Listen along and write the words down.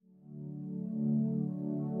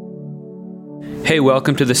Hey,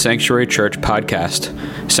 welcome to the Sanctuary Church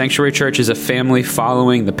podcast. Sanctuary Church is a family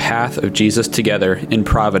following the path of Jesus together in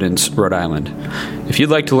Providence, Rhode Island. If you'd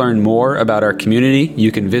like to learn more about our community,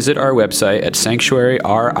 you can visit our website at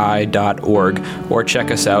sanctuaryri.org or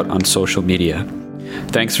check us out on social media.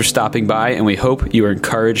 Thanks for stopping by, and we hope you are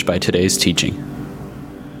encouraged by today's teaching.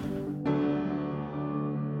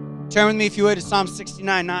 Turn with me, if you would, to Psalm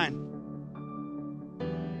 69:9.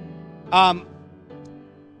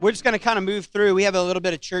 We're just going to kind of move through. We have a little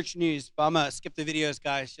bit of church news, but I'm going to skip the videos,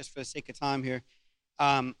 guys, just for the sake of time here.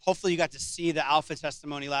 Hopefully you got to see the Alpha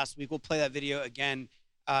testimony last week. We'll play that video again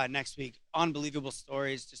next week. Unbelievable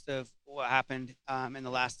stories just of what happened in the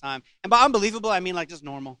last time. And by unbelievable, I mean like just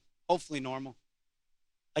normal, hopefully normal.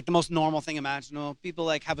 Like the most normal thing imaginable. People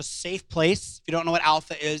like have a safe place. If you don't know what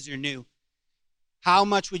Alpha is, you're new. How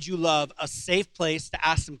much would you love a safe place to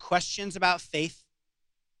ask some questions about faith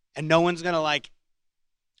and no one's going to like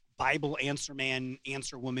Bible answer man,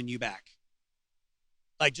 answer woman you back?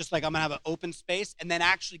 Like just like I'm going to have an open space and then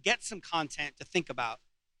actually get some content to think about.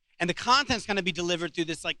 And the content's going to be delivered through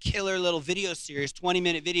this like killer little video series,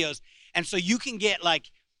 20-minute videos. And so you can get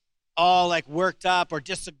like all like worked up or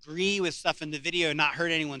disagree with stuff in the video and not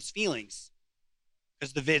hurt anyone's feelings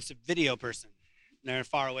because it's a video person. They're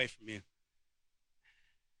far away from you.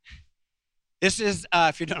 This is,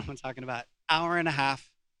 if you don't know what I'm talking about, hour and a half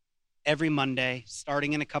every Monday,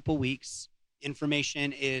 starting in a couple weeks.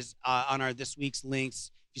 Information is on our this week's links.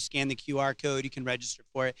 If you scan the QR code, you can register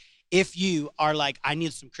for it. If you are like, I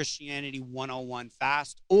need some Christianity 101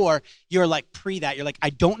 fast, or you're like pre that, you're like, I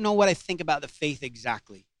don't know what I think about the faith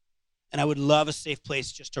exactly. And I would love a safe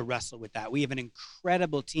place just to wrestle with that. We have an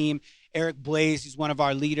incredible team. Eric Blaze, he's one of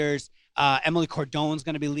our leaders. Emily Cordone's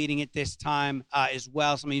going to be leading it this time as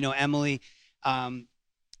well. Some of you know Emily.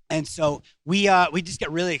 And so we just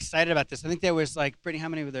get really excited about this. I think there was like, Brittany, how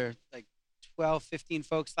many were there? Like 12, 15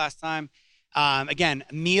 folks last time. Again,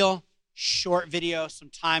 a meal, short video, some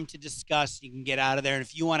time to discuss. You can get out of there. And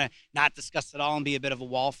if you want to not discuss it all and be a bit of a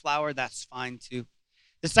wallflower, that's fine too.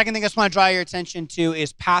 The second thing I just want to draw your attention to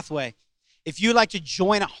is Pathway. If you'd like to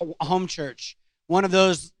join a home church, one of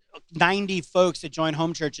those 90 folks that join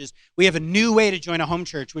home churches, we have a new way to join a home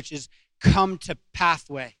church, which is come to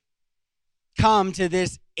Pathway. Come to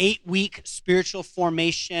this 8-week spiritual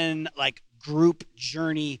formation, like group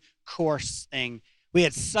journey course thing. We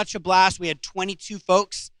had such a blast. We had 22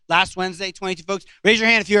 folks last Wednesday, 22 folks. Raise your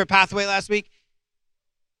hand if you were at Pathway last week.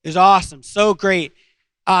 It was awesome. So great.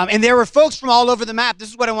 And there were folks from all over the map. This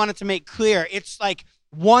is what I wanted to make clear. It's like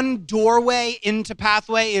one doorway into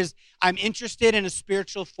Pathway is I'm interested in a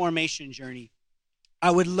spiritual formation journey.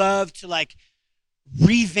 I would love to like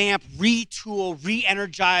revamp, retool,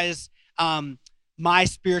 re-energize my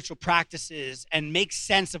spiritual practices and make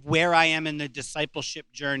sense of where I am in the discipleship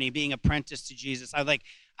journey, being apprenticed to Jesus. I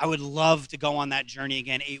would love to go on that journey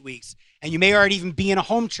again, 8 weeks. And you may already even be in a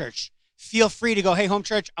home church. Feel free to go, hey, home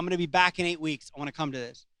church, I'm going to be back in 8 weeks. I want to come to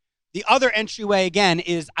this. The other entryway, again,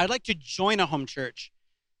 is I'd like to join a home church.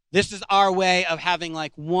 This is our way of having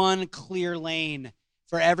like one clear lane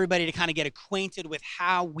for everybody to kind of get acquainted with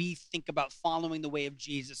how we think about following the way of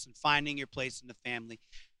Jesus and finding your place in the family.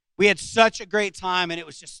 We had such a great time, and it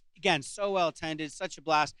was just, again, so well attended, such a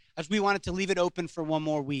blast, as we wanted to leave it open for one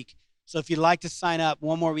more week. So if you'd like to sign up,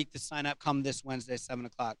 one more week to sign up, come this Wednesday, 7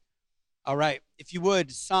 o'clock. All right, if you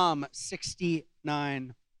would, Psalm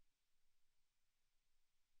 69.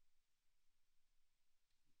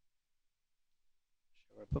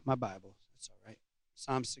 Sure, I put my Bible. That's all right.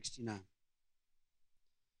 Psalm 69.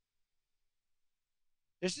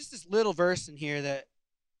 There's just this little verse in here that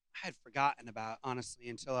I had forgotten about, honestly,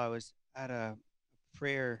 until I was at a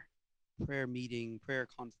prayer meeting, prayer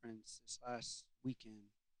conference this last weekend.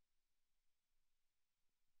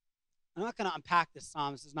 I'm not going to unpack this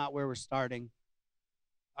psalm. This is not where we're starting,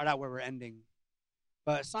 or not where we're ending.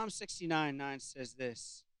 But Psalm 69:9 says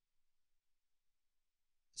this.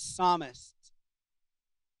 The psalmist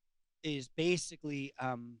is basically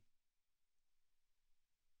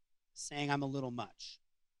saying, I'm a little much.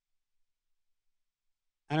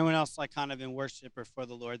 Anyone else like kind of in worship or for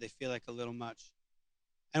the Lord, they feel like a little much?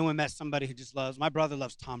 Anyone met somebody who just loves, my brother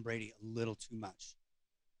loves Tom Brady a little too much.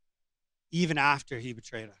 Even after he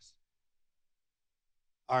betrayed us.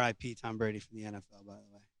 R.I.P. Tom Brady from the NFL, by the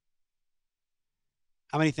way.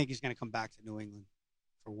 How many think he's going to come back to New England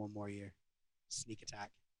for one more year? Sneak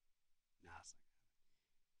attack? No, it's not.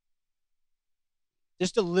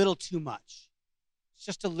 Just a little too much. It's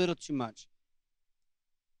just a little too much.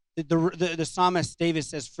 The psalmist David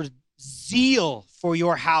says, for zeal for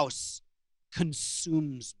your house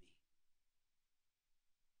consumes me.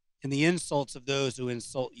 and the insults of those who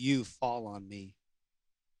insult you fall on me.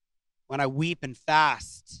 When I weep and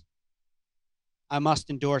fast, I must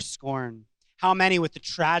endure scorn. How many with the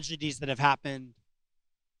tragedies that have happened,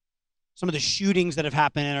 some of the shootings that have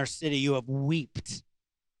happened in our city, you have wept.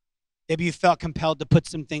 Maybe you felt compelled to put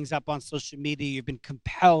some things up on social media. You've been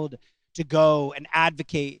compelled to go and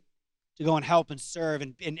advocate, to go and help and serve.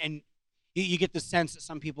 And you get the sense that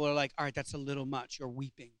some people are like, all right, that's a little much. You're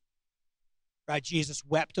weeping. Right? Jesus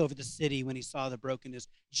wept over the city when he saw the brokenness.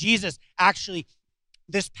 Jesus actually,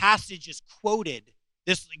 this passage is quoted,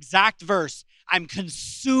 this exact verse, I'm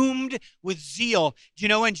consumed with zeal. Do you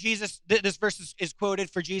know when Jesus, this verse is quoted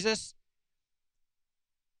for Jesus?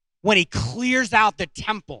 When he clears out the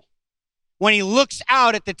temple. When he looks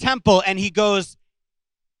out at the temple and he goes,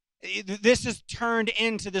 this is turned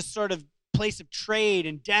into this sort of place of trade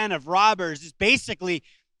and den of robbers. It's basically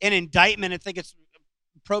an indictment. I think it's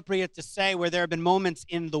appropriate to say where there have been moments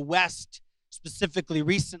in the West, specifically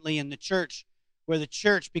recently in the church, where the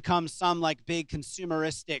church becomes some like big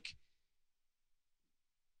consumeristic,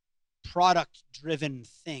 product-driven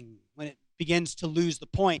thing. When it begins to lose the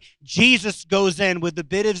point, Jesus goes in with a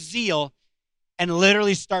bit of zeal and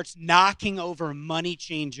literally starts knocking over money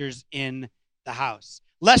changers in the house.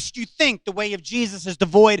 Lest you think the way of Jesus is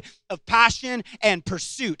devoid of passion and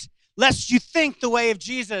pursuit. Lest you think the way of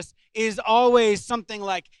Jesus is always something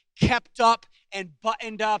like kept up and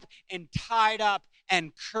buttoned up and tied up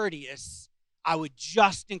and courteous. I would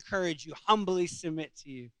just encourage you, humbly submit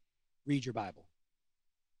to you, read your Bible.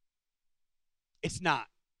 It's not.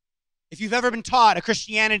 If you've ever been taught a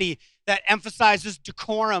Christianity that emphasizes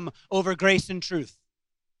decorum over grace and truth,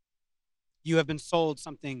 you have been sold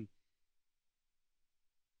something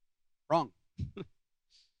wrong.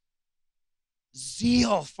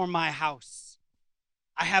 Zeal for my house.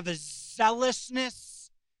 I have a zealousness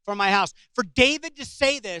for my house. For David to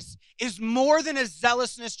say this is more than a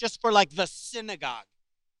zealousness just for like the synagogue.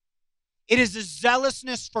 It is a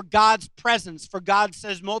zealousness for God's presence. For God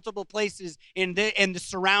says multiple places in the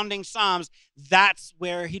surrounding Psalms, that's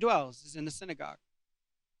where he dwells, is in the synagogue.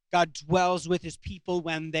 God dwells with his people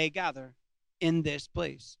when they gather in this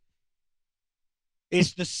place.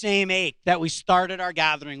 It's the same ache that we started our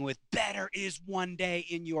gathering with. Better is one day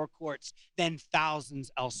in your courts than thousands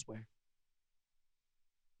elsewhere.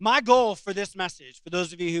 My goal for this message, for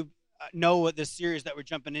those of you who know what this series that we're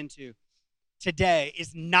jumping into today,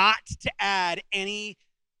 is not to add any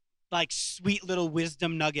like sweet little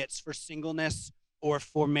wisdom nuggets for singleness or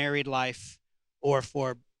for married life or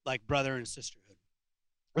for like brother and sisterhood.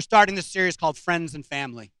 We're starting this series called Friends and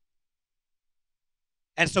Family.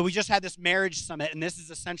 And so we just had this marriage summit, and this is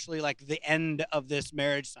essentially like the end of this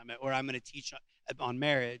marriage summit where I'm going to teach on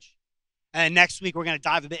marriage. And next week, we're going to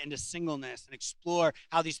dive a bit into singleness and explore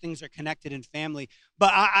how these things are connected in family.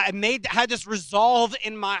 But I had this resolve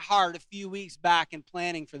in my heart a few weeks back in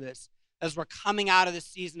planning for this, as we're coming out of this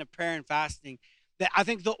season of prayer and fasting, that I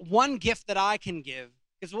think the one gift that I can give,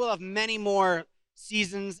 because we'll have many more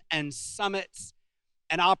seasons and summits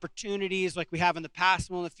and opportunities like we have in the past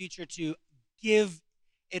and will in the future to give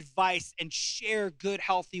advice and share good,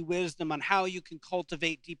 healthy wisdom on how you can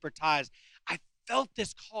cultivate deeper ties. I felt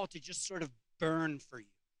this call to just sort of burn for you.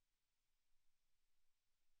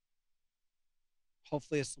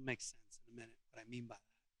 Hopefully this will make sense in a minute, what I mean by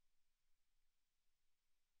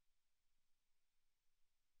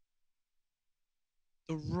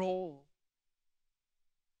that. The role,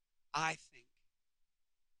 I think,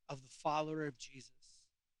 of the follower of Jesus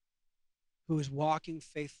who is walking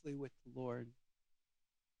faithfully with the Lord,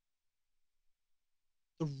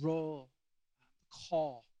 the role, the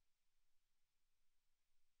call,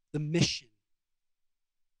 the mission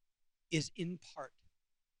is in part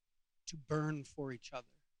to burn for each other,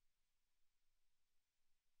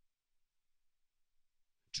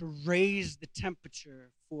 to raise the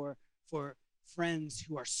temperature for friends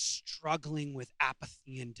who are struggling with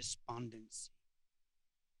apathy and despondency,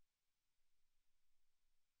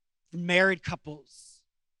 for married couples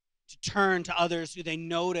to turn to others who they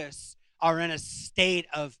notice are in a state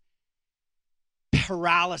of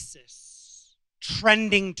paralysis,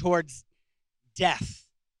 trending towards death,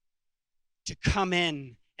 to come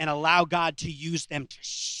in and allow God to use them to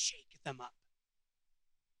shake them up.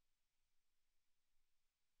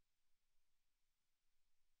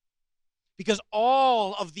 Because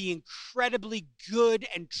all of the incredibly good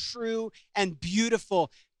and true and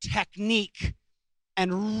beautiful technique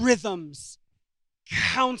and rhythms,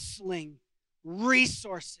 counseling,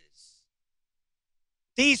 resources,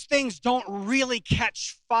 these things don't really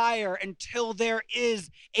catch fire until there is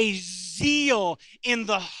a zeal in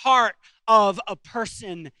the heart of a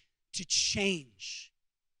person to change,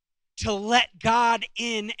 to let God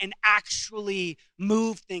in and actually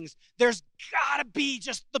move things. There's got to be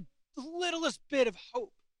just the littlest bit of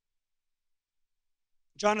hope.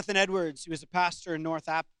 Jonathan Edwards, who is a pastor in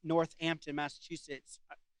Northampton, Massachusetts,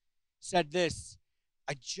 said this: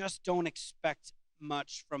 I just don't expect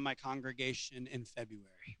much from my congregation in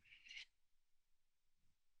February.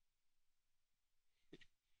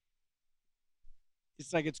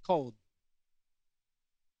 It's like it's cold.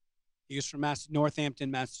 He was from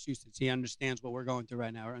Northampton, Massachusetts. He understands what we're going through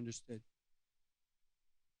right now, or understood.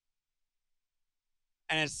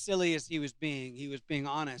 And as silly as he was being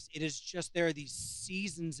honest. It is just, there are these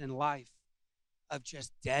seasons in life of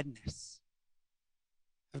just deadness,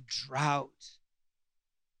 of drought.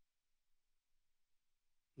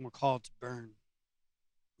 And we're called to burn.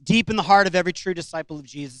 Deep in the heart of every true disciple of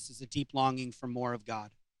Jesus is a deep longing for more of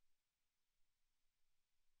God.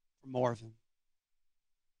 For more of him.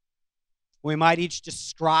 We might each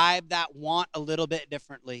describe that want a little bit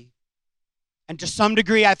differently. And to some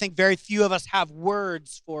degree, I think very few of us have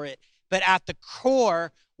words for it. But at the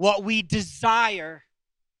core, what we desire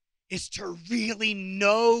is to really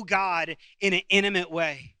know God in an intimate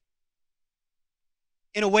way.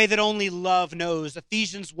 In a way that only love knows.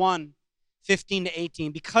 Ephesians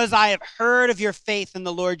 1:15-18. Because I have heard of your faith in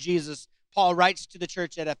the Lord Jesus, Paul writes to the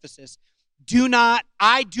church at Ephesus,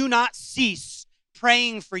 I do not cease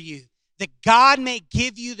praying for you, that God may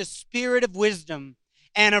give you the spirit of wisdom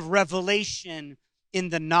and of revelation in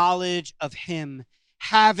the knowledge of him,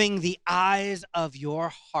 having the eyes of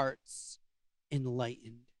your hearts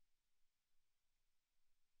enlightened.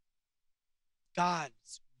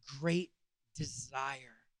 God's great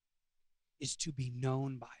desire is to be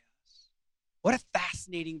known by us. What a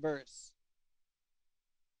fascinating verse.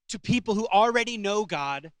 To people who already know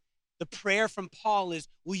God, the prayer from Paul is,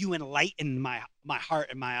 will you enlighten my heart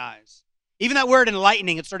and my eyes? Even that word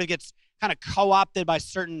enlightening, it sort of gets kind of co-opted by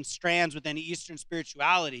certain strands within Eastern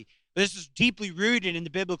spirituality. But this is deeply rooted in the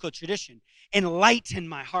biblical tradition. Enlighten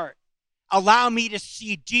my heart. Allow me to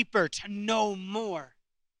see deeper, to know more.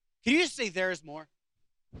 Can you just say there is more?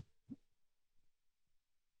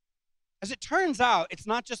 As it turns out, it's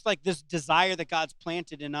not just like this desire that God's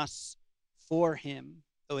planted in us for him,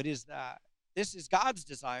 though it is that. This is God's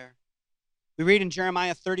desire. We read in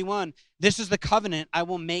Jeremiah 31, this is the covenant I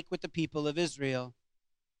will make with the people of Israel.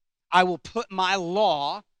 I will put my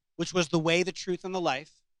law, which was the way, the truth, and the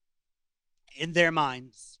life, in their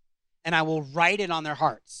minds, and I will write it on their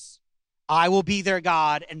hearts. I will be their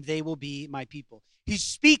God, and they will be my people. He's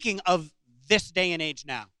speaking of this day and age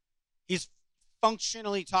now. He's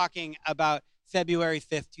functionally talking about February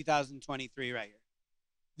 5th, 2023 right here.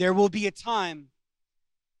 There will be a time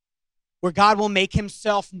where God will make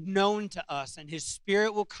himself known to us, and his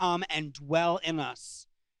spirit will come and dwell in us.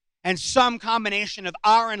 And some combination of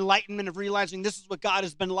our enlightenment of realizing this is what God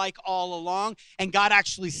has been like all along, and God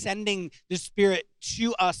actually sending the Spirit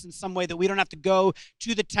to us in some way that we don't have to go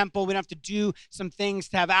to the temple, we don't have to do some things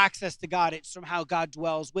to have access to God. It's somehow God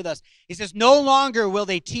dwells with us. He says, no longer will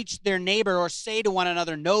they teach their neighbor or say to one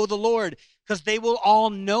another, know the Lord, because they will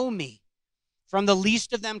all know me, from the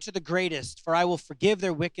least of them to the greatest, for I will forgive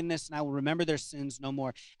their wickedness and I will remember their sins no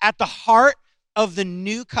more. At the heart of the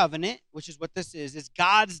new covenant, which is what this is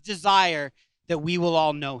God's desire that we will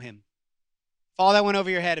all know him. If all that went over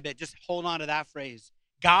your head a bit, just hold on to that phrase.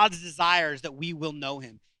 God's desire is that we will know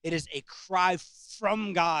him. It is a cry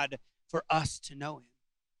from God for us to know him.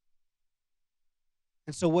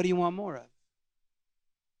 And so what do you want more of?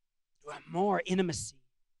 You want more intimacy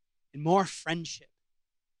and more friendship,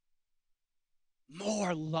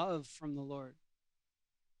 more love from the Lord.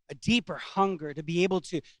 A deeper hunger to be able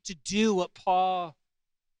to do what Paul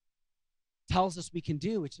tells us we can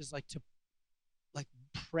do, which is to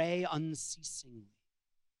pray unceasingly.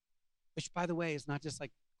 Which, by the way, is not just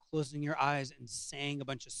closing your eyes and saying a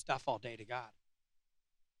bunch of stuff all day to God.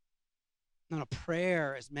 No,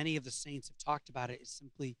 prayer, as many of the saints have talked about it, is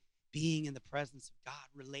simply being in the presence of God,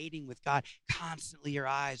 relating with God. Constantly your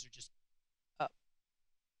eyes are just up.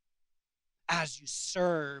 As you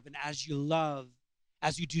serve and as you love,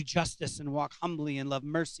 as you do justice and walk humbly and love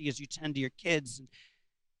mercy, as you tend to your kids and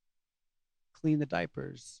clean the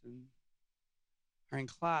diapers and are in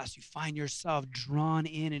class, you find yourself drawn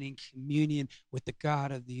in and in communion with the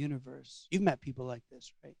God of the universe. You've met people like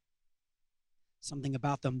this, right? Something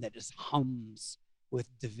about them that just hums with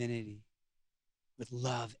divinity, with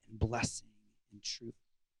love and blessing and truth.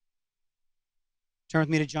 Turn with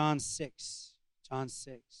me to John 6. John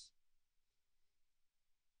 6.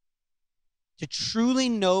 To truly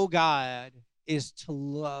know God is to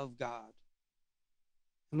love God.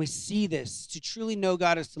 And we see this. To truly know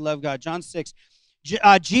God is to love God. John 6,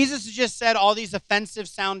 Jesus has just said all these offensive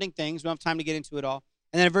sounding things. We don't have time to get into it all.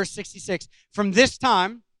 And then in verse 66, from this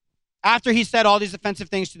time, after he said all these offensive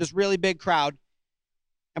things to this really big crowd,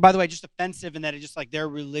 and by the way, just offensive in that it just like they're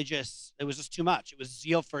religious. It was just too much. It was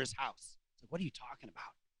zeal for his house. It's like, what are you talking about?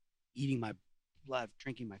 Eating my blood,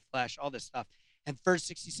 drinking my flesh, all this stuff. And verse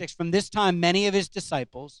 66, from this time, many of his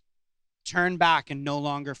disciples turned back and no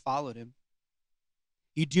longer followed him.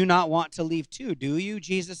 You do not want to leave too, do you?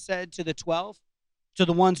 Jesus said to the 12, to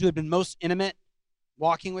the ones who had been most intimate,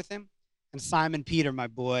 walking with him. And Simon Peter, my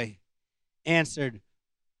boy, answered,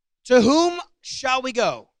 to whom shall we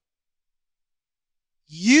go?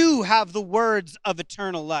 You have the words of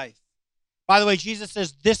eternal life. By the way, Jesus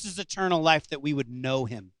says this is eternal life, that we would know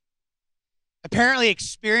him. Apparently,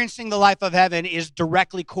 experiencing the life of heaven is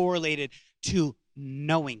directly correlated to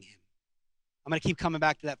knowing him. I'm going to keep coming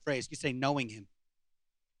back to that phrase. You say knowing him.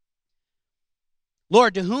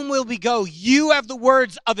 Lord, to whom will we go? You have the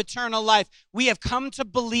words of eternal life. We have come to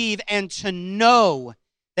believe and to know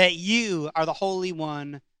that you are the Holy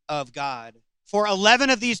One of God. For 11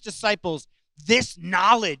 of these disciples, this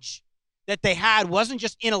knowledge that they had wasn't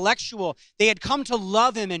just intellectual. They had come to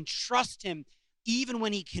love him and trust him even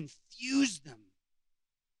when he confused them,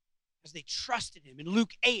 as they trusted him. In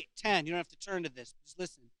Luke 8:10, you don't have to turn to this, just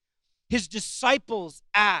listen. His disciples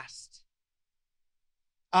asked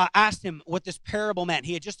him what this parable meant.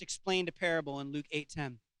 He had just explained a parable in Luke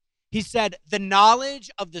 8:10. He said, the knowledge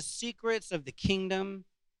of the secrets of the kingdom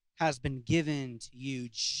has been given to you.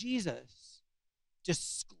 Jesus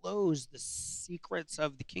disclosed the secrets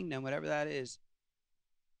of the kingdom, whatever that is.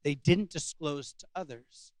 They didn't disclose to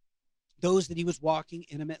others, those that he was walking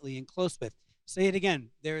intimately and close with. Say it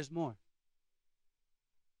again, there is more.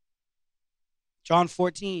 John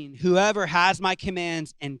 14, whoever has my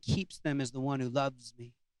commands and keeps them is the one who loves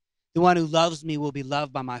me. The one who loves me will be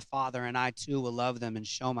loved by my Father, and I too will love them and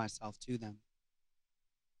show myself to them.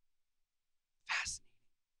 Fascinating.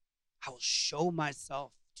 I will show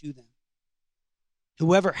myself to them.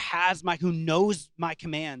 Whoever who knows my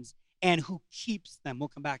commands and who keeps them, we'll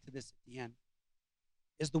come back to this at the end,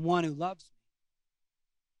 is the one who loves me.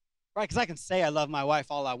 Right? Because I can say I love my wife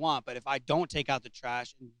all I want, but if I don't take out the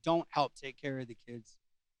trash and don't help take care of the kids,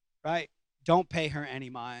 right? Don't pay her any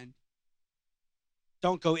mind.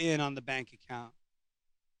 Don't go in on the bank account.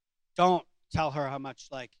 Don't tell her how much,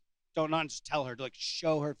 don't not just tell her, to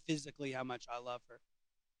show her physically how much I love her.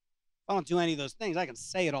 If I don't do any of those things, I can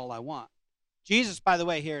say it all I want. Jesus, by the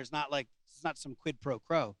way, here is not it's not some quid pro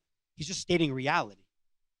quo. He's just stating reality.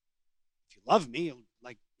 If you love me,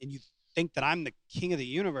 and you think that I'm the king of the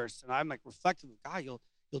universe and I'm reflective of God, you'll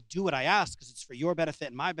do what I ask because it's for your benefit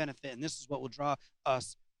and my benefit, and this is what will draw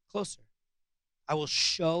us closer. I will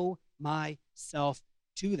show myself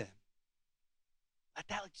to them. Let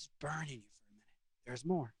that just burn in you for a minute. There's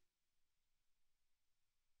more.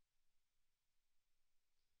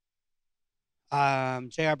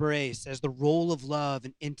 J.R. Barret says the role of love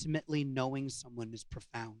in intimately knowing someone is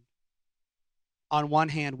profound. On one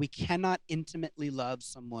hand, we cannot intimately love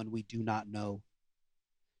someone we do not know.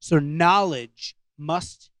 So knowledge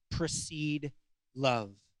must precede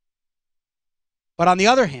love. But on the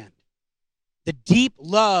other hand, the deep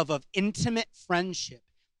love of intimate friendship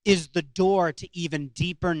is the door to even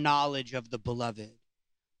deeper knowledge of the beloved.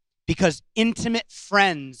 Because intimate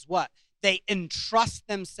friends, they entrust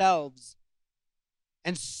themselves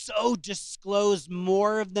and so disclose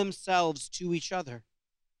more of themselves to each other.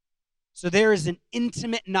 So there is an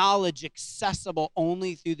intimate knowledge accessible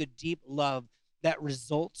only through the deep love that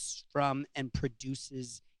results from and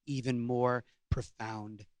produces even more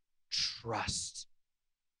profound trust.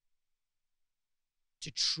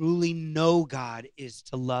 To truly know God is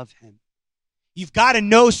to love him. You've got to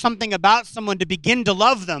know something about someone to begin to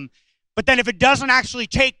love them. But then if it doesn't actually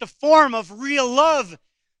take the form of real love,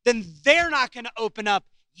 then they're not going to open up.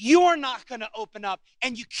 You're not going to open up.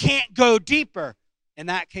 And you can't go deeper. In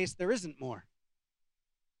that case, there isn't more.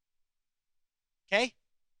 Okay?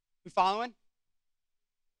 We following?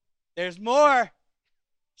 There's more.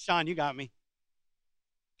 Sean, you got me.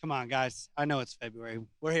 Come on, guys. I know it's February.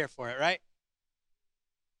 We're here for it, right?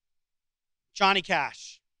 Johnny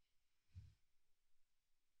Cash.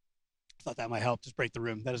 I thought that might help. Just break the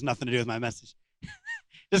room. That has nothing to do with my message.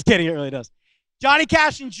 Just kidding. It really does. Johnny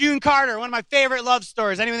Cash and June Carter, one of my favorite love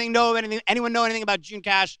stories. Anyone know anything about June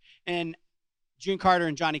Cash and June Carter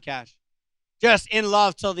and Johnny Cash? Just in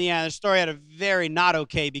love till the end. The story had a very not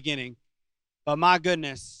okay beginning. But my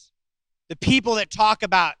goodness, the people that talk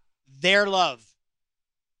about their love,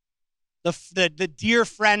 the dear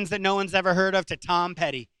friends that no one's ever heard of to Tom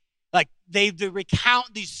Petty, they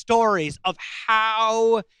recount these stories of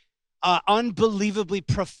how unbelievably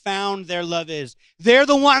profound their love is. They're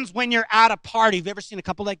the ones when you're at a party. Have you ever seen a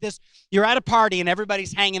couple like this? You're at a party and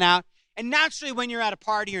everybody's hanging out. And naturally, when you're at a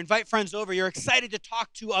party, you invite friends over, you're excited to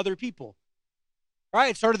talk to other people.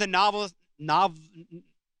 Right? It's sort of the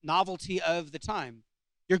novelty of the time.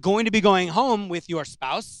 You're going to be going home with your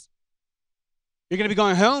spouse. You're going to be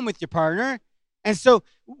going home with your partner. And so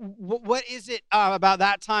what is it about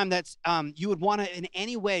that time that's you would want to in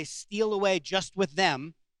any way steal away just with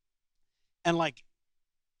them and like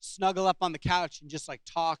snuggle up on the couch and just like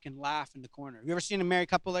talk and laugh in the corner? Have you ever seen a married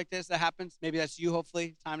couple like this that happens? Maybe that's you,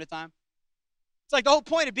 hopefully, time to time. It's like the whole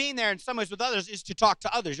point of being there in some ways with others is to talk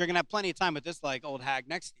to others. You're going to have plenty of time with this like old hag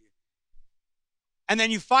next to you. And then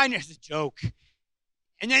you find it's a joke.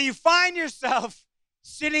 And then you find yourself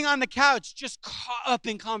sitting on the couch just caught up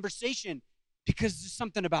in conversation because there's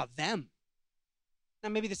something about them. Now,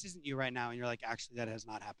 maybe this isn't you right now, and you're like, actually, that has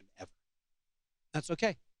not happened ever. That's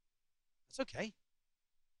okay. That's okay.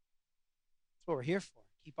 That's what we're here for.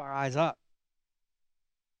 Keep our eyes up.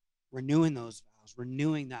 Renewing those vows,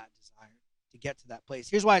 renewing that desire to get to that place.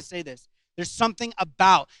 Here's why I say this. There's something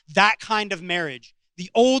about that kind of marriage,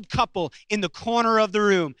 the old couple in the corner of the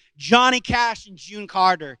room, Johnny Cash and June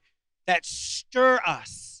Carter, that stir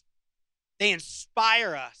us. They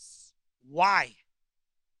inspire us. Why?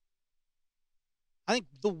 I think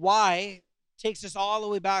the why takes us all the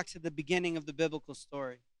way back to the beginning of the biblical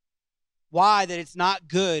story. Why? That it's not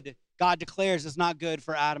good. God declares it's not good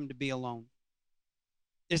for Adam to be alone.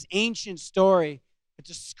 This ancient story that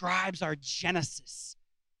describes our Genesis.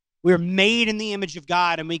 We're made in the image of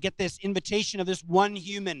God, and we get this invitation of this one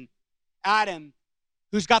human, Adam,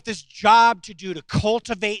 who's got this job to do to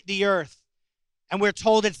cultivate the earth. And we're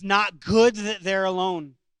told it's not good that they're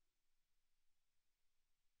alone.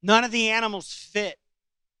 None of the animals fit.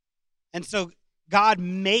 And so God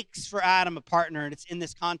makes for Adam a partner, and it's in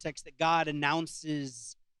this context that God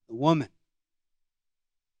announces the woman.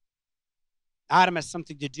 Adam has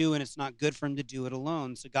something to do, and it's not good for him to do it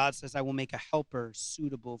alone. So God says, I will make a helper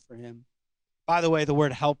suitable for him. By the way, the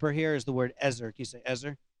word helper here is the word Ezer. Can you say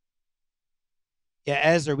Ezer? Yeah,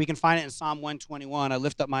 Ezer. We can find it in Psalm 121. I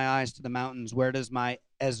lift up my eyes to the mountains. Where does my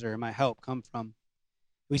Ezer, my help, come from?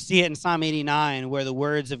 We see it in Psalm 89 where the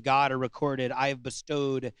words of God are recorded. I have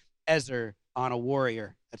bestowed Ezer on a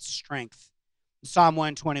warrior. That's strength. In Psalm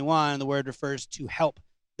 121, the word refers to help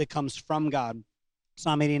that comes from God.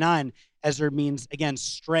 Psalm 89, Ezer means, again,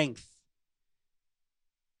 strength.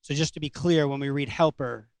 So just to be clear, when we read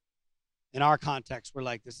helper, in our context, we're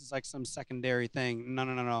like, this is like some secondary thing. No.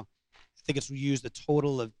 I think it's used a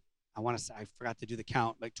total of, I forgot to do the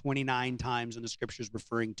count, like 29 times in the scriptures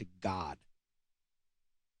referring to God.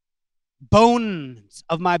 Bones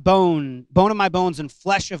of my bone of my bones and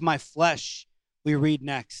flesh of my flesh, we read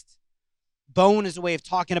next. Bone is a way of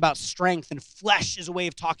talking about strength, and flesh is a way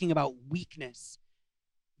of talking about weakness.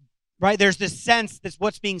 Right? There's this sense that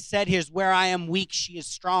what's being said here is where I am weak, she is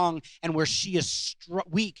strong, and where she is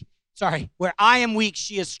where I am weak,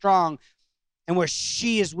 she is strong, and where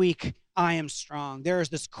she is weak, I am strong. There is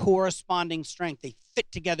this corresponding strength. They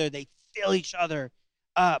fit together, they fill each other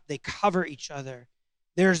up, they cover each other.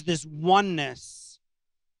 There's this oneness.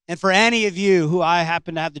 And for any of you who I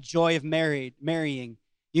happen to have the joy of marrying,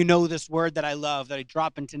 you know this word that I love, that I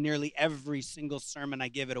drop into nearly every single sermon I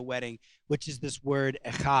give at a wedding, which is this word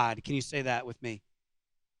echad. Can you say that with me?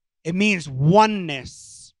 It means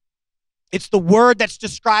oneness. It's the word that's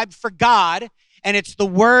described for God, and it's the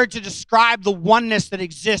word to describe the oneness that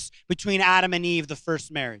exists between Adam and Eve, the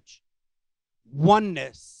first marriage.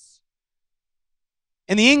 Oneness.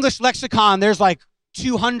 In the English lexicon, there's like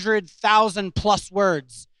 200,000 plus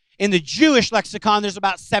words. In the Jewish lexicon, there's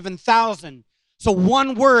about 7,000. So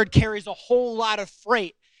one word carries a whole lot of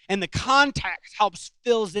freight, and the context helps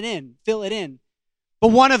fill it in. But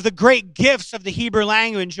one of the great gifts of the Hebrew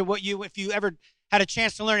language, and if you ever had a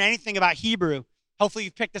chance to learn anything about Hebrew, hopefully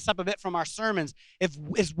you've picked this up a bit from our sermons,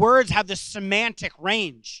 is words have this semantic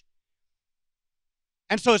range.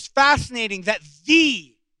 And so it's fascinating that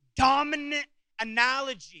the dominant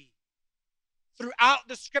analogy throughout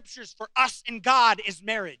the scriptures for us and God is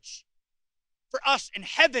marriage. For us in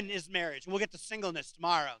heaven is marriage. We'll get to singleness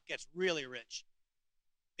tomorrow. It gets really rich.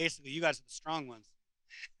 Basically, you guys are the strong ones.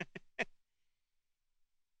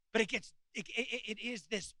 But it is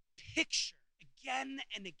this picture again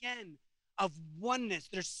and again of oneness.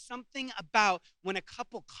 There's something about when a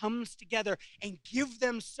couple comes together and give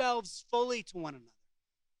themselves fully to one another.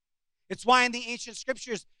 It's why in the ancient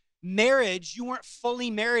scriptures, marriage, you weren't fully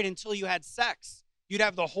married until you had sex. You'd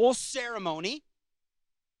have the whole ceremony,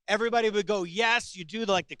 Everybody would go, yes, you do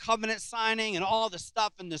the covenant signing and all the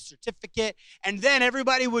stuff and the certificate. And then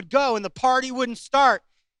everybody would go and the party wouldn't start.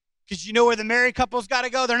 Because you know where the married couple's got to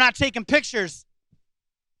go? They're not taking pictures.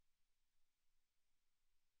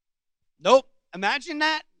 Nope. Imagine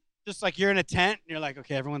that. Just like you're in a tent and you're like,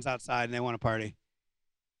 okay, everyone's outside and they want to party.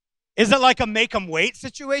 Is it like a make them wait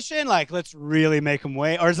situation? Like, let's really make them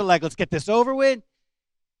wait? Or is it like, let's get this over with?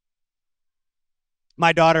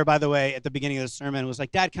 My daughter, by the way, at the beginning of the sermon was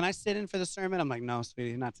like, Dad, can I sit in for the sermon? I'm like, no,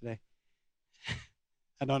 sweetie, not today.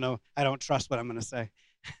 I don't know. I don't trust what I'm going to say.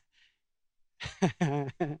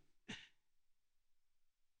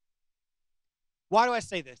 Why do I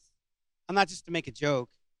say this? I'm not just to make a joke.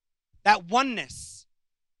 That oneness.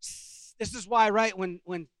 This is why, right, when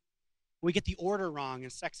we get the order wrong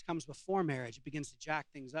and sex comes before marriage, it begins to jack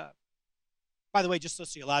things up. By the way, just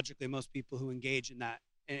sociologically, most people who engage in that,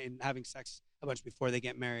 in having sex a bunch before they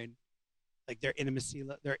get married, like their intimacy,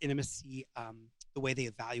 the way they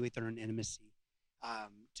evaluate their own intimacy,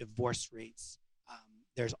 divorce rates.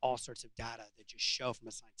 There's all sorts of data that just show from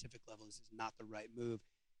a scientific level this is not the right move.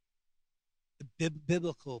 The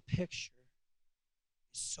biblical picture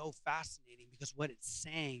is so fascinating because what it's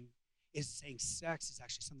saying is saying sex is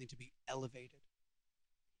actually something to be elevated.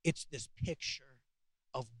 It's this picture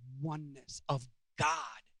of oneness, of God,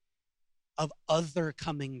 of other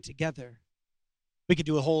coming together. We could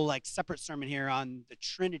do a whole separate sermon here on the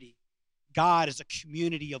Trinity. God is a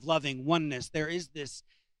community of loving oneness. There is this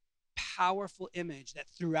powerful image that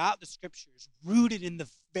throughout the scriptures, rooted in the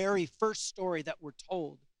very first story that we're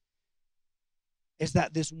told, is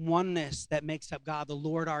that this oneness that makes up God, the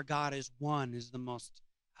Lord our God is one, is the most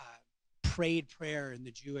prayed prayer in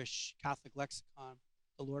the Jewish Catholic lexicon.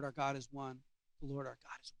 The Lord our God is one. The Lord our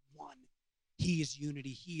God is one. He is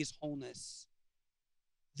unity. He is wholeness.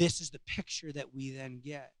 This is the picture that we then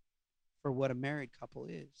get for what a married couple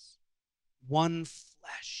is. One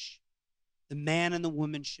flesh. The man and the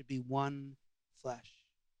woman should be one flesh.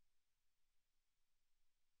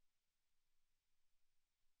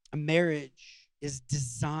 A marriage is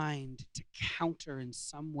designed to counter in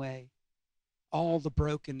some way all the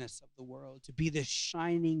brokenness of the world, to be this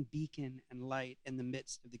shining beacon and light in the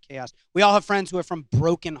midst of the chaos. We all have friends who are from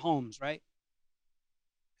broken homes, right?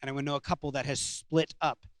 And I would know a couple that has split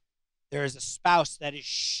up. There is a spouse that is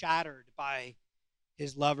shattered by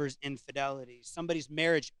his lover's infidelity. Somebody's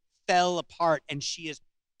marriage fell apart and she is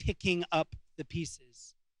picking up the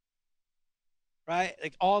pieces. Right?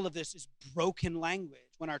 Like all of this is broken language.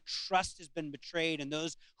 When our trust has been betrayed and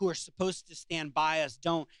those who are supposed to stand by us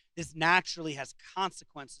don't, this naturally has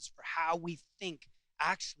consequences for how we think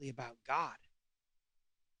actually about God.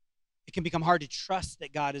 It can become hard to trust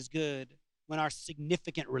that God is good when our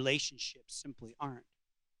significant relationships simply aren't.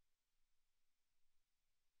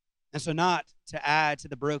 And so not to add to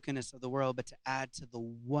the brokenness of the world, but to add to the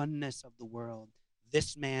oneness of the world,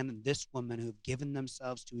 this man and this woman who have given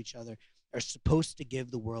themselves to each other are supposed to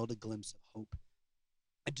give the world a glimpse of hope,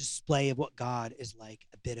 a display of what God is like,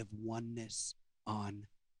 a bit of oneness on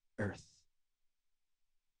earth.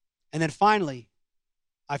 And then finally,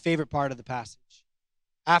 my favorite part of the passage.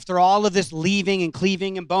 After all of this leaving and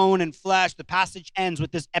cleaving and bone and flesh, the passage ends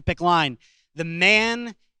with this epic line. The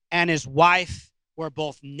man and his wife were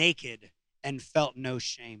both naked and felt no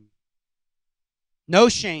shame. No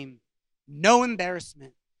shame, no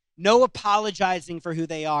embarrassment, no apologizing for who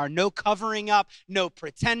they are, no covering up, no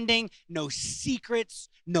pretending, no secrets,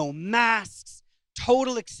 no masks,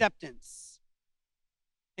 total acceptance.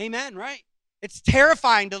 Amen, right? It's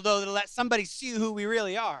terrifying to let somebody see who we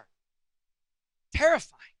really are.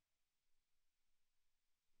 Terrifying.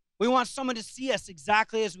 We want someone to see us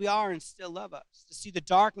exactly as we are and still love us, to see the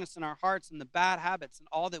darkness in our hearts and the bad habits and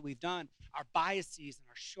all that we've done, our biases and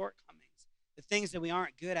our shortcomings, the things that we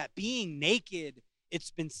aren't good at. Being naked,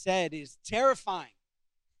 it's been said, is terrifying.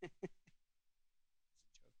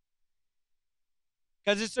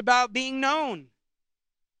 Because it's about being known.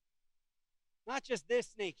 Not just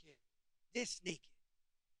this naked, this naked.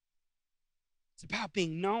 It's about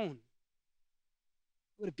being known.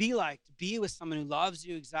 What would it be like to be with someone who loves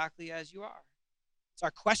you exactly as you are? It's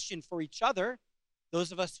our question for each other,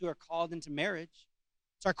 those of us who are called into marriage.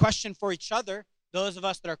 It's our question for each other, those of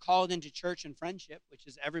us that are called into church and friendship, which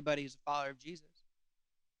is everybody who's a follower of Jesus.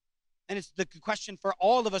 And it's the question for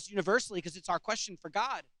all of us universally because it's our question for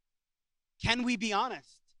God. Can we be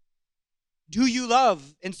honest? Do you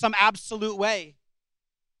love in some absolute way?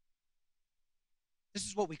 This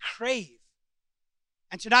is what we crave.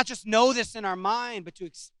 And to not just know this in our mind, but to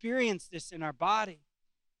experience this in our body.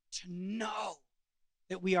 To know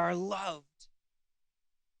that we are loved.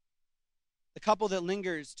 The couple that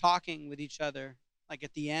lingers talking with each other like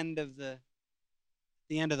at the end of the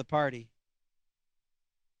party.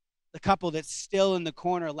 The couple that's still in the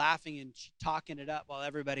corner laughing and talking it up while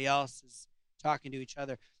everybody else is talking to each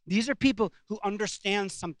other. These are people who understand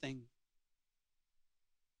something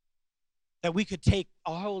that we could take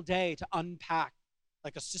a whole day to unpack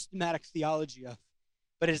like a systematic theology of.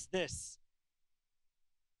 But it's this,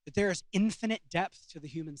 that there is infinite depth to the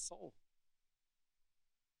human soul.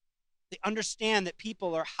 They understand that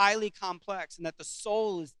people are highly complex and that the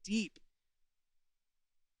soul is deep.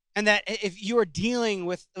 And that if you are dealing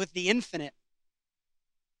with the infinite,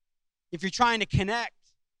 if you're trying to connect,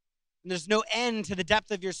 and there's no end to the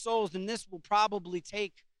depth of your souls, then this will probably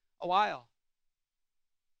take a while.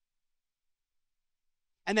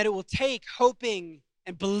 And that it will take hoping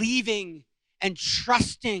and believing and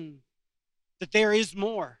trusting that there is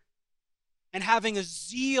more. And having a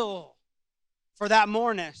zeal for that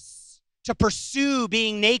moreness. To pursue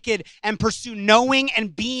being naked and pursue knowing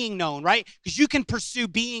and being known, right? Because you can pursue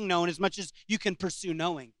being known as much as you can pursue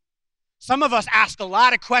knowing. Some of us ask a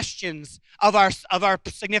lot of questions of our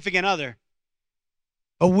significant other,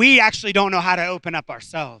 but we actually don't know how to open up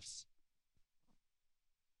ourselves.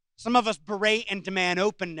 Some of us berate and demand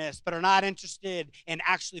openness, but are not interested in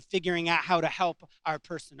actually figuring out how to help our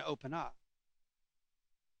person open up.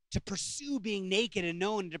 To pursue being naked and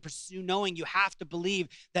known, to pursue knowing, you have to believe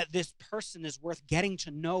that this person is worth getting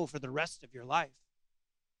to know for the rest of your life.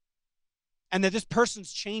 And that this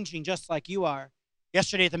person's changing just like you are.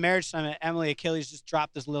 Yesterday at the marriage summit, Emily Achilles just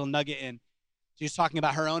dropped this little nugget in. She was talking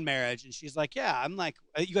about her own marriage, and she's like, yeah, I'm like,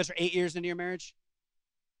 you guys are 8 years into your marriage?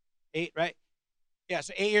 8, right? Yeah,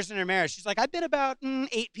 so 8 years into her marriage. She's like, I've been about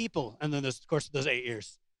 8 people, and then of course, those 8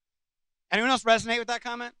 years. Anyone else resonate with that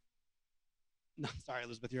comment? No, sorry,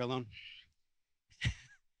 Elizabeth, you're alone.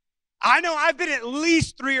 I know I've been at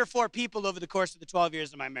least 3 or 4 people over the course of the 12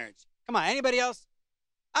 years of my marriage. Come on, anybody else?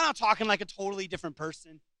 I'm not talking like a totally different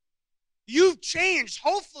person. You've changed.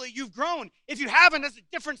 Hopefully, you've grown. If you haven't, there's a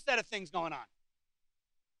different set of things going on.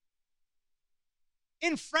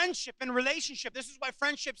 In friendship and relationship, this is why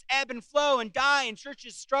friendships ebb and flow and die and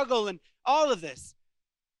churches struggle and all of this.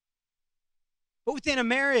 But within a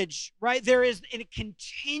marriage, right, there is a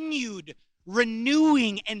continued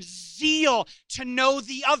renewing and zeal to know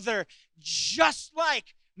the other, just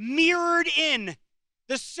like mirrored in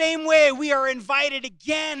the same way we are invited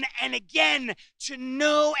again and again to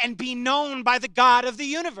know and be known by the God of the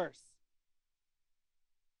universe.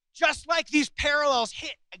 Just like these parallels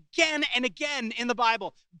hit again and again in the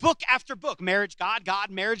Bible, book after book, marriage, God, God,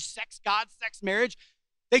 marriage, sex, God, sex, marriage,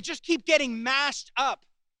 they just keep getting mashed up.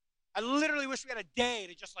 I literally wish we had a day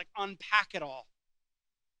to just like unpack it all.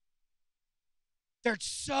 They're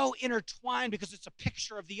so intertwined because it's a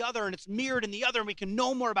picture of the other and it's mirrored in the other, and we can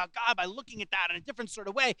know more about God by looking at that in a different sort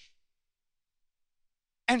of way.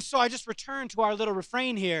 And so I just return to our little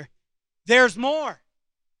refrain here. There's more.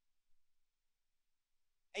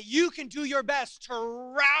 And you can do your best to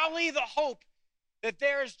rally the hope that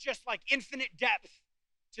there is just like infinite depth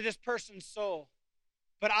to this person's soul.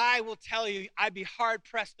 But I will tell you, I'd be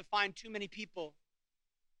hard-pressed to find too many people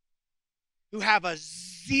who have a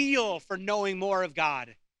zeal for knowing more of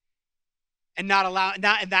God and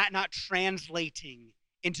not translating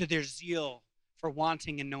into their zeal for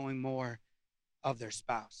wanting and knowing more of their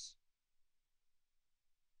spouse.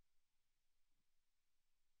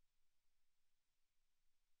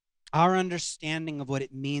 Our understanding of what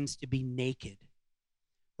it means to be naked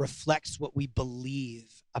reflects what we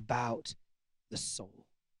believe about the soul.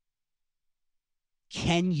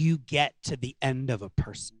 Can you get to the end of a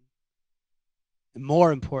person? And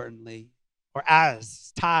more importantly, or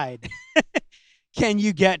as tied, can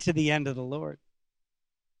you get to the end of the Lord?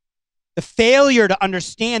 The failure to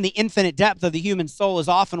understand the infinite depth of the human soul is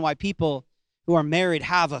often why people who are married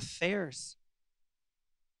have affairs.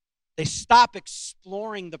 They stop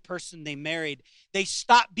exploring the person they married. They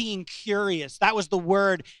stop being curious. That was the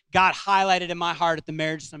word God highlighted in my heart at the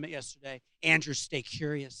marriage summit yesterday. Andrew, stay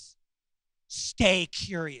curious. Stay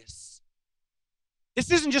curious. This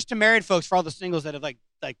isn't just to married folks, for all the singles that have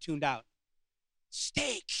like tuned out.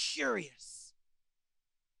 Stay curious.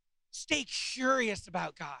 Stay curious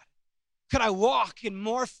about God. Could I walk in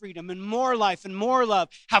more freedom and more life and more love,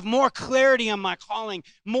 have more clarity on my calling,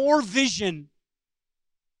 more vision?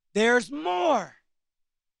 There's more.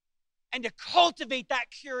 And to cultivate that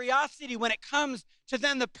curiosity when it comes to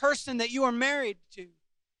then the person that you are married to.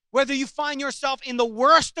 Whether you find yourself in the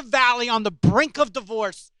worst of valley on the brink of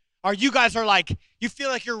divorce, or you guys are like, you feel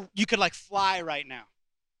like you could like fly right now.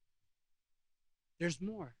 There's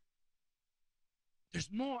more. There's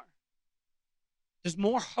more. There's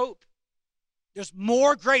more hope. There's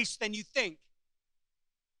more grace than you think.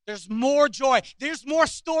 There's more joy. There's more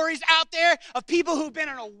stories out there of people who've been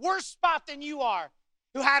in a worse spot than you are,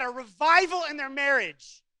 who had a revival in their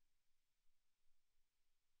marriage.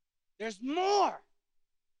 There's more.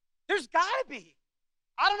 There's got to be.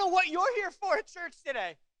 I don't know what you're here for at church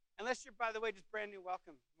today. Unless you're, by the way, just brand new,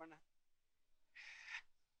 welcome.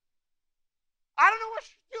 I don't know what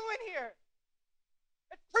you're doing here.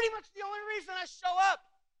 It's pretty much the only reason I show up.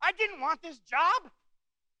 I didn't want this job.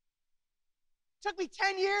 It took me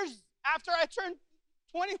 10 years after I turned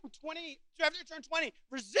 20, after I turned 20,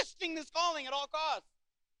 resisting this calling at all costs.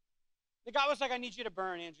 The guy was like, I need you to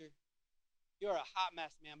burn, Andrew. You're a hot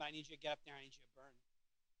mess, man, but I need you to get up there. I need you to burn.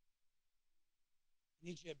 I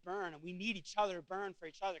need you to burn, and we need each other to burn for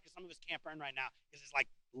each other, because some of us can't burn right now because it's like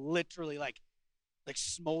literally like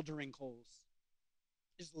smoldering coals.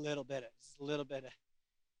 Just a little bit of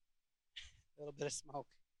smoke.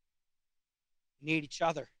 We need each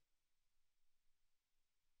other.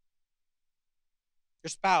 Your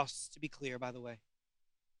spouse, to be clear, by the way,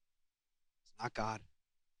 it's not God.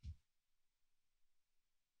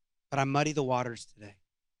 But I muddy the waters today.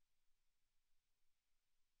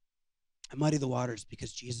 I muddy the waters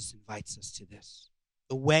because Jesus invites us to this.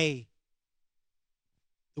 The way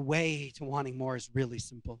to wanting more is really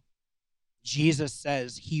simple. Jesus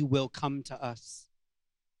says he will come to us,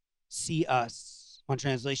 see us. One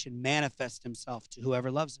translation, manifest himself to whoever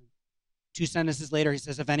loves him. 2 sentences later, he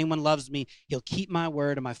says, if anyone loves me, he'll keep my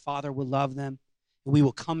word, and my Father will love them. And we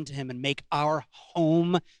will come to him and make our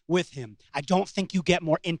home with him. I don't think you get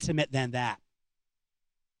more intimate than that.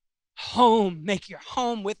 Home, make your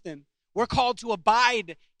home with him. We're called to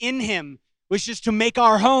abide in him, which is to make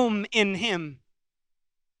our home in him.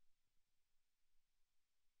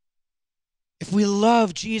 If we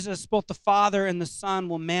love Jesus, both the Father and the Son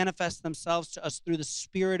will manifest themselves to us through the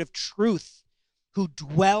Spirit of truth who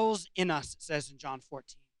dwells in us, it says in John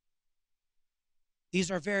 14.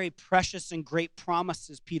 These are very precious and great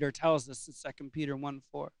promises, Peter tells us in 2 Peter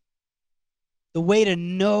 1:4. The way to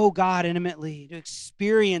know God intimately, to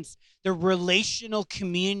experience the relational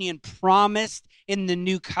communion promised in the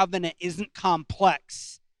new covenant isn't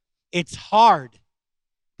complex. It's hard,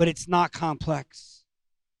 but it's not complex.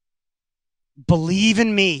 Believe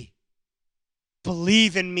in me.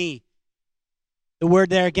 Believe in me. The word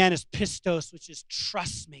there again is pistos, which is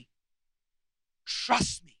trust me.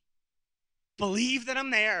 Trust me. Believe that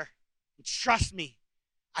I'm there. And trust me.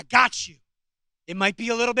 I got you. It might be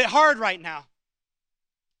a little bit hard right now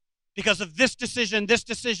because of this decision,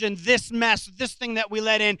 this mess, this thing that we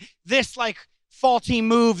let in, this like faulty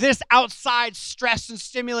move, this outside stress and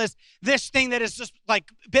stimulus, this thing that has just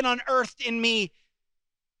like been unearthed in me.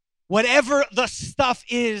 Whatever the stuff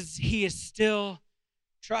is, he is still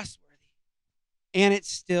trustworthy. And it's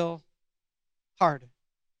still hard.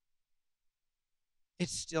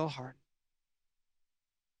 It's still hard.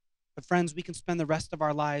 But friends, we can spend the rest of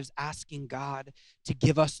our lives asking God to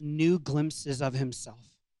give us new glimpses of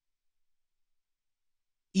himself.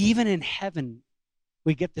 Even in heaven,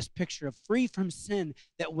 we get this picture of free from sin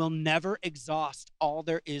that will never exhaust all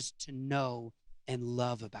there is to know and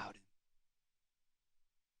love about him.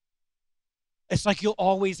 It's like you'll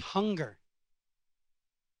always hunger,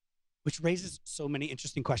 which raises so many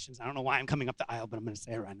interesting questions. I don't know why I'm coming up the aisle, but I'm going to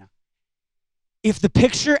say it right now. If the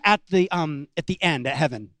picture at the end, at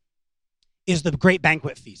heaven, is the great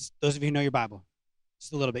banquet feast, those of you who know your Bible,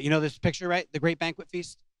 just a little bit. You know this picture, right? The great banquet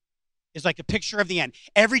feast is like a picture of the end.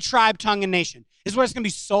 Every tribe, tongue, and nation. This is why it's going to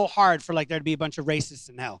be so hard for like there to be a bunch of racists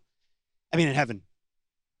in hell. I mean, in heaven.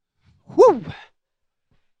 Whew.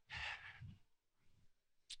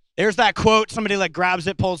 There's that quote. Somebody like grabs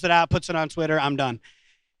it, pulls it out, puts it on Twitter. I'm done.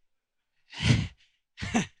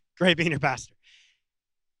 Great being your pastor.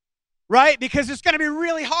 Right? Because it's going to be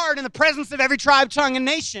really hard in the presence of every tribe, tongue, and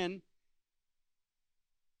nation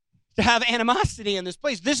to have animosity in this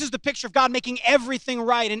place. This is the picture of God making everything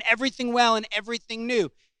right and everything well and everything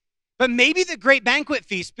new. But maybe the great banquet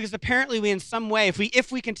feast, because apparently we in some way,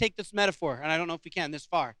 if we can take this metaphor, and I don't know if we can this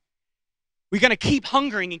far, we're going to keep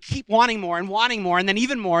hungering and keep wanting more and then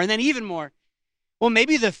even more and then even more. Well,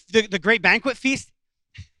 maybe the great banquet feast,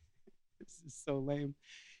 this is so lame,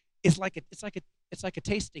 it's like a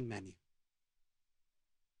tasting menu.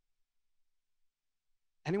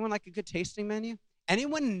 Anyone like a good tasting menu?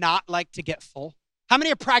 Anyone not like to get full? How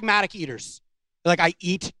many are pragmatic eaters? Like, I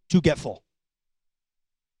eat to get full.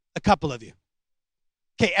 A couple of you.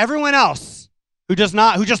 Okay, everyone else who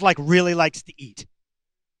just like really likes to eat.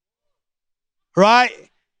 Right?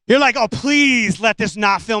 You're like, oh, please let this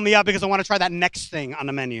not fill me up because I want to try that next thing on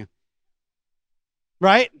the menu.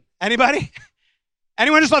 Right? Anybody?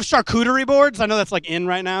 Anyone just love charcuterie boards? I know that's like in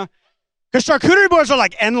right now. Because charcuterie boards are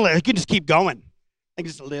like endless. You can just keep going. Like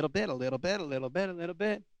just a little bit, a little bit, a little bit, a little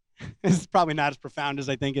bit. This is probably not as profound as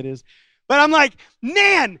I think it is. But I'm like,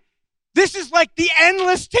 man, this is like the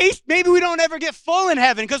endless taste. Maybe we don't ever get full in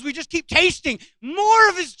heaven because we just keep tasting more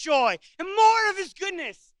of his joy and more of his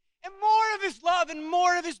goodness and more of his love and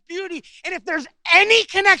more of his beauty. And if there's any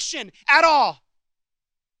connection at all,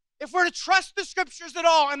 if we're to trust the scriptures at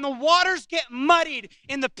all and the waters get muddied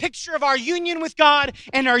in the picture of our union with God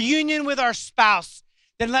and our union with our spouse,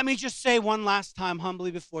 then let me just say one last time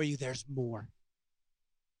humbly before you, there's more.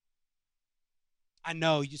 I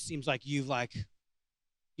know it seems like you've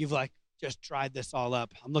just dried this all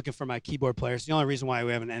up. I'm looking for my keyboard player. It's the only reason why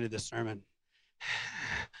we haven't ended this sermon.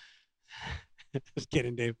 Just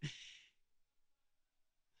kidding, Dave.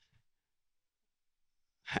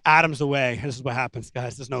 Adam's away. This is what happens,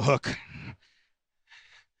 guys. There's no hook.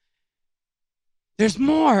 There's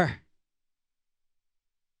more.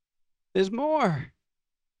 There's more.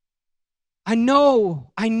 I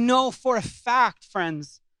know for a fact,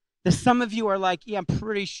 friends, that some of you are like, yeah, I'm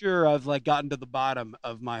pretty sure I've gotten to the bottom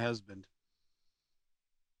of my husband.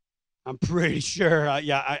 I'm pretty sure,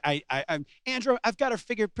 I'm Andrew, I've got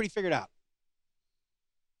her pretty figured out.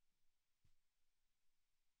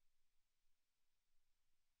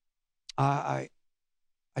 I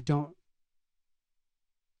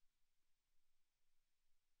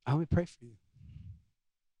want to pray for you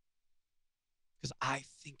because I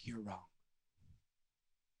think you're wrong.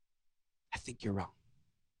 I think you're wrong.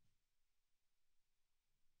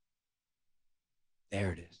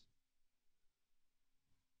 There it is.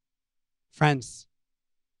 Friends,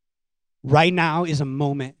 right now is a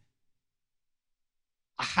moment.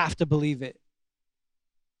 I have to believe it.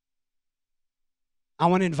 I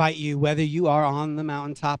want to invite you, whether you are on the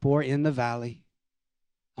mountaintop or in the valley,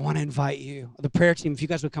 I want to invite you, the prayer team, if you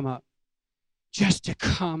guys would come up, just to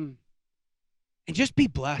come and just be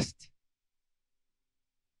blessed.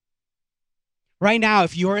 Right now,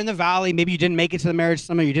 if you're in the valley, maybe you didn't make it to the marriage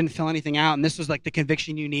summit, you didn't fill anything out, and this was like the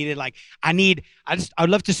conviction you needed. I would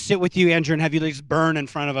love to sit with you, Andrew, and have you just burn in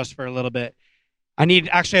front of us for a little bit. I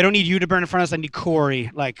don't need you to burn in front of us. I need Corey,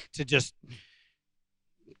 to just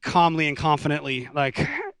calmly and confidently,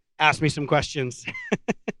 ask me some questions.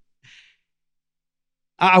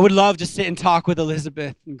 I would love to sit and talk with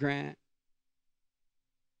Elizabeth and Grant.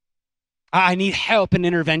 I need help and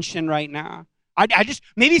intervention right now.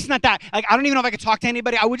 Maybe it's not that. I don't even know if I could talk to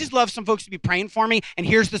anybody. I would just love some folks to be praying for me. And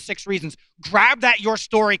here's the 6 reasons. Grab that Your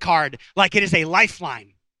Story card like it is a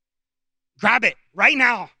lifeline. Grab it right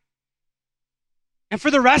now. And for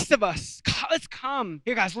the rest of us, let's come.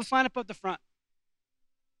 Here, guys, let's line up the front.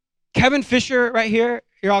 Kevin Fisher right here.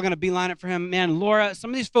 You're all going to beeline it for him. Man, Laura, some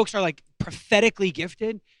of these folks are prophetically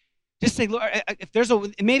gifted. Just say, Laura,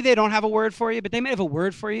 maybe they don't have a word for you, but they may have a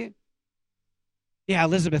word for you. Yeah,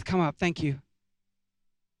 Elizabeth, come up. Thank you.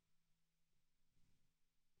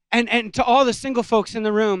 And to all the single folks in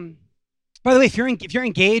the room, by the way, if you're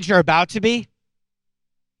engaged or about to be,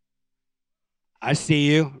 I see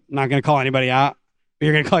you. I'm not going to call anybody out, but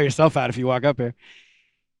you're going to call yourself out if you walk up here.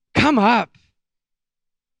 Come up.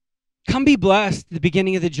 Come be blessed at the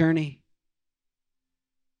beginning of the journey.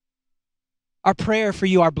 Our prayer for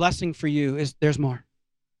you, our blessing for you is there's more.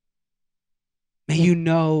 May you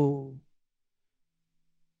know.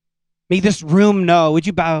 May this room know. Would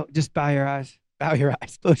you bow your eyes? Bow your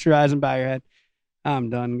eyes. Close your eyes and bow your head. I'm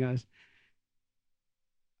done, guys.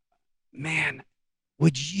 Man,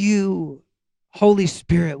 would you, Holy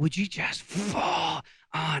Spirit, would you just fall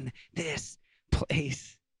on this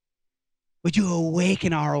place? Would you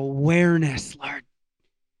awaken our awareness, Lord,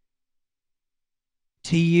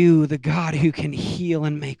 to you, the God who can heal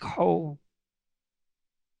and make whole?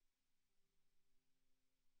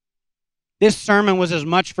 This sermon was as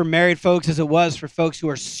much for married folks as it was for folks who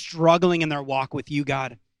are struggling in their walk with you,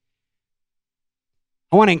 God.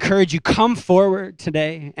 I want to encourage you, come forward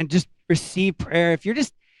today and just receive prayer. If you're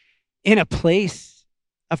just in a place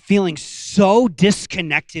of feeling so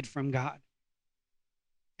disconnected from God,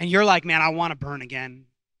 and you're like, man, I want to burn again.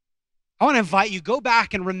 I want to invite you, go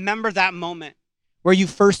back and remember that moment where you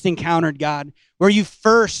first encountered God, where you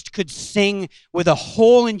first could sing with a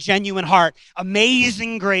whole and genuine heart,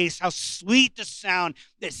 Amazing Grace, how sweet the sound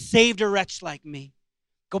that saved a wretch like me.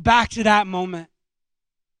 Go back to that moment.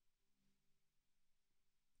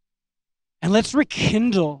 And let's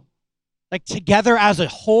rekindle, together as a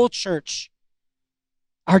whole church,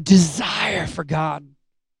 our desire for God,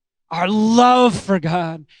 our love for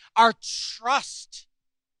God, our trust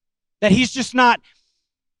that he's just not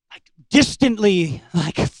distantly,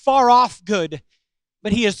 far off good,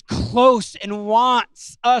 but he is close and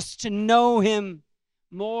wants us to know him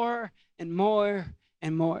more and more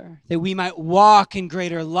and more, that we might walk in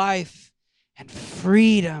greater life and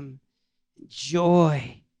freedom, and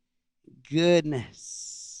joy,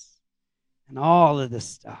 goodness, and all of this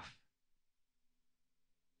stuff.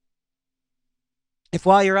 If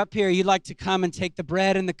while you're up here, you'd like to come and take the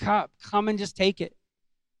bread and the cup, come and just take it.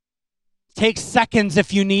 Take seconds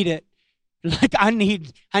if you need it. Like, I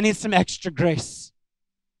need some extra grace.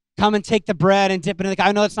 Come and take the bread and dip it in the cup.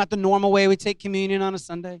 I know it's not the normal way we take communion on a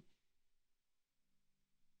Sunday.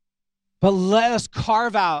 But let us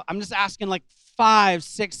carve out, I'm just asking like 5,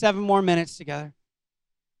 6, 7 more minutes together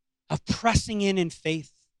of pressing in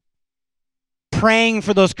faith. Praying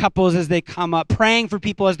for those couples as they come up. Praying for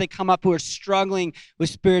people as they come up who are struggling with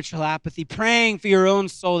spiritual apathy. Praying for your own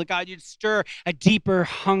soul that God, you'd stir a deeper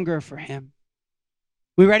hunger for him.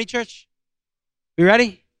 We ready, church? We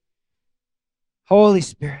ready? Holy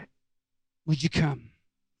Spirit, would you come?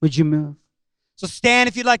 Would you move? So stand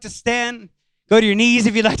if you'd like to stand. Go to your knees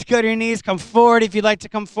if you'd like to go to your knees. Come forward if you'd like to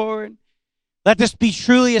come forward. Let this be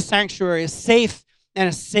truly a sanctuary, a safe and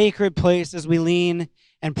a sacred place as we lean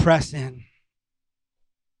and press in.